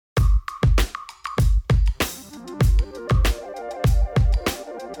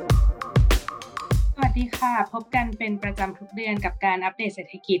ดีค่ะพบกันเป็นประจำทุกเดือนกับการอัปเดตเศรษ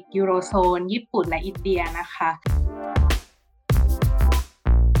ฐกิจยูโรโซนญี่ปุ่นและอินเดียนะคะ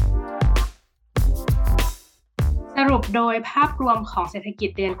สรุปโดยภาพรวมของเศรษฐกิจ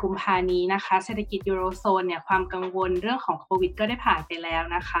เดือนกุมภานี้นะคะเศรษฐกิจยูโรโซนเนี่ยความกังวลเรื่องของโควิดก็ได้ผ่านไปแล้ว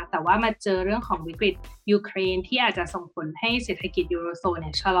นะคะแต่ว่ามาเจอเรื่องของวิกฤตยูเครนที่อาจจะส่งผลให้เศรษฐกิจยูโรโซนเ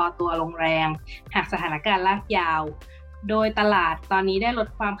นี่ยชะลอตัวลงแรงหากสถานการณ์ลากยาวโดยตลาดตอนนี้ได้ลด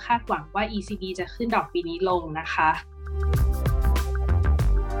ความคาดหวังว่า ECB จะขึ้นดอกปีนี้ลงนะคะ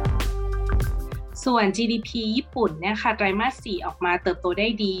ส่วน GDP ญี่ปุ่นเนี่ยค่ะไตรมาส 4 ออกมาเติบโตได้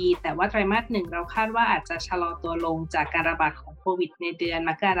ดีแต่ว่าไตรมาส 1 เราคาดว่าอาจจะชะลอตัวลงจากการระบาดของโควิดในเดือน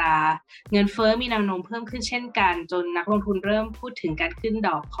มกราเงินเฟ้อมีแนวโน้มเพิ่มขึ้นเช่นกันจนนักลงทุนเริ่มพูดถึงการขึ้นด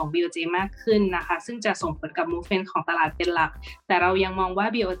อกของ BOJ มากขึ้นนะคะซึ่งจะส่งผลกับ movement ของตลาดเป็นหลักแต่เรายังมองว่า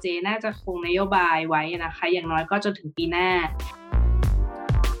BOJ น่าจะคงนโยบายไว้นะคะอย่างน้อยก็จนถึงปีหน้า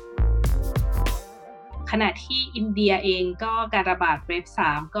ขณะที่อินเดียเองก็การระบาดเวฟ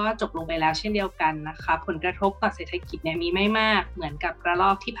 3 ก็จบลงไปแล้วเช่นเดียวกันนะคะผลกระทบต่อเศรษฐกิจเนี่ยมีไม่มากเหมือนกับระล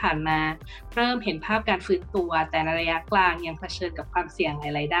อกที่ผ่านมาเริ่มเห็นภาพการฟื้นตัวแต่ในระยะกลางยังเผชิญกับความเสี่ยงห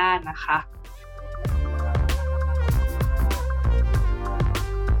ลายๆด้านนะคะ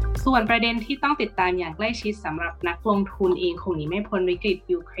ส่วนประเด็นที่ต้องติดตามอย่างใกล้ชิดสำหรับนักลงทุนเองคงหนีไม่พ้นวิกฤต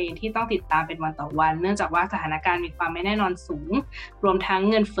ยูเครนที่ต้องติดตามเป็นวันต่อวันเนื่องจากว่าสถานการณ์มีความไม่แน่นอนสูงรวมทั้ง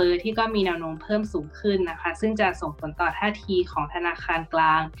เงินเฟ้อที่ก็มีแนวโน้มเพิ่มสูงขึ้นนะคะซึ่งจะส่งผลต่อท่าทีของธนาคารกล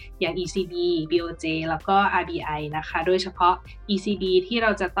างอย่าง ECB, BOJ แล้วก็ RBI นะคะโดยเฉพาะ ECB ที่เร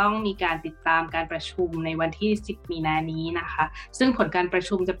าจะต้องมีการติดตามการประชุมในวันที่ 10 มีนานี้นะคะซึ่งผลการประ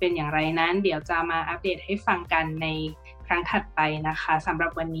ชุมจะเป็นอย่างไรนั้นเดี๋ยวจะมาอัปเดตให้ฟังกันในครั้งถัดไปนะคะสำหรั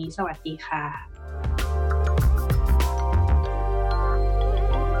บวันนี้สวัสดีค่ะ